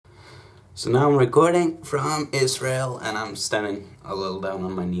So now I'm recording from Israel and I'm standing a little down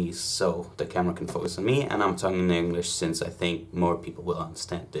on my knees so the camera can focus on me, and I'm talking in English since I think more people will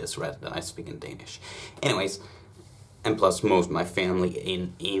understand this rather than I speak in Danish. Anyways, and plus most of my family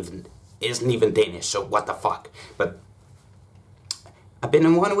isn't even Danish, so what the fuck. But I've been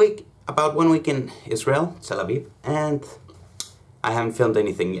in about 1 week in Israel, Tel-Aviv, and I haven't filmed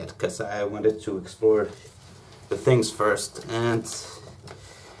anything yet because I wanted to explore the things first. And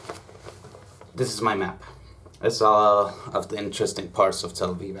this is my map. It's all of the interesting parts of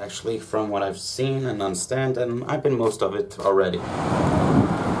Tel Aviv, actually, from what I've seen and understand, and I've been most of it already.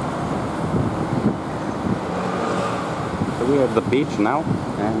 So we're at the beach now,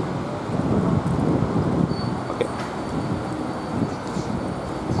 and okay.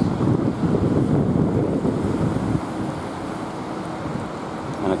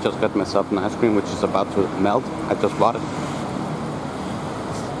 And I just got myself an ice cream, which is about to melt. I just bought it.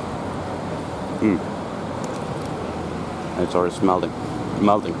 It's already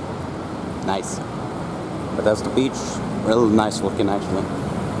melting. Nice. But that's the beach. Real nice looking, actually.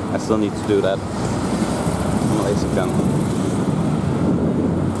 I still need to do that. I'm a lazy gun.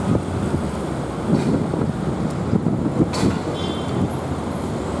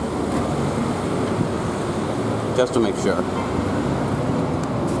 Just to make sure.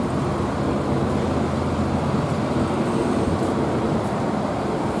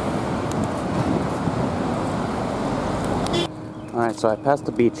 Alright, so I passed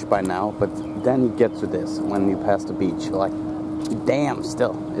the beach by now, but then you get to this when you pass the beach. Like, damn,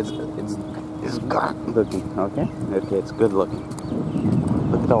 still, it's good looking. Okay, it's good looking.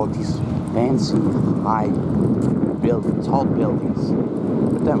 Look at all these fancy, high tall buildings.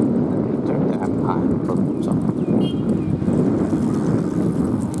 But they're damn high. So.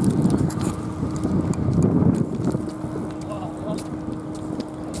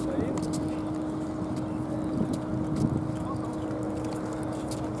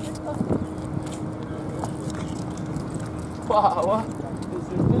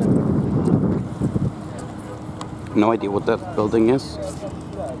 No idea what that building is.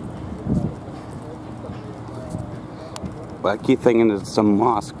 But I keep thinking it's a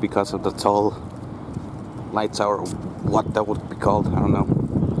mosque because of the tall light tower. What that would be called, I don't know.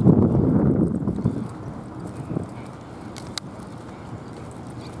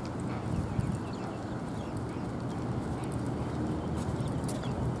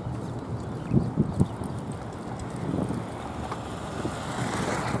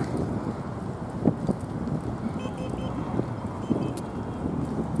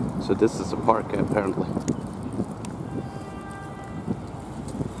 So this is a park, apparently.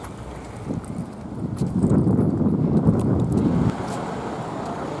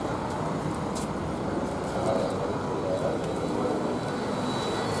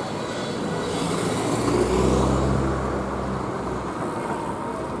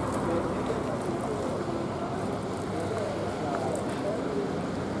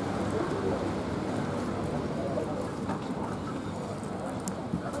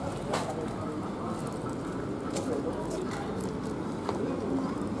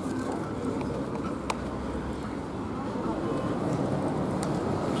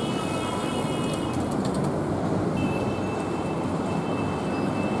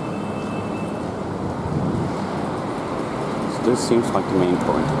 This seems like the main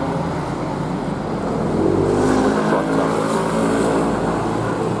point. Clock towers.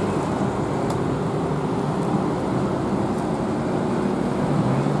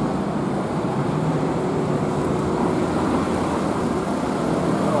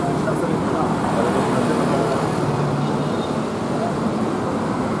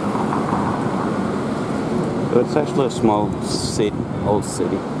 So it's actually a small city, old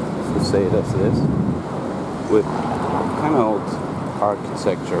city, to say it as it is, with kind of old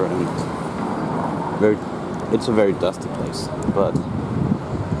architecture, and it's a very dusty place, but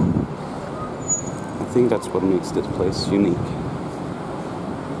I think that's what makes this place unique.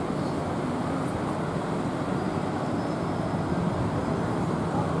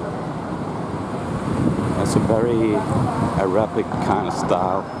 It's a very Arabic kind of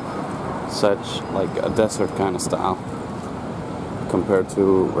style, such like a desert kind of style, compared to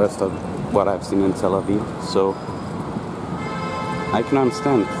the rest of what I've seen in Tel Aviv, so I can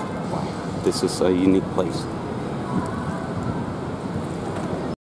understand why this is a unique place.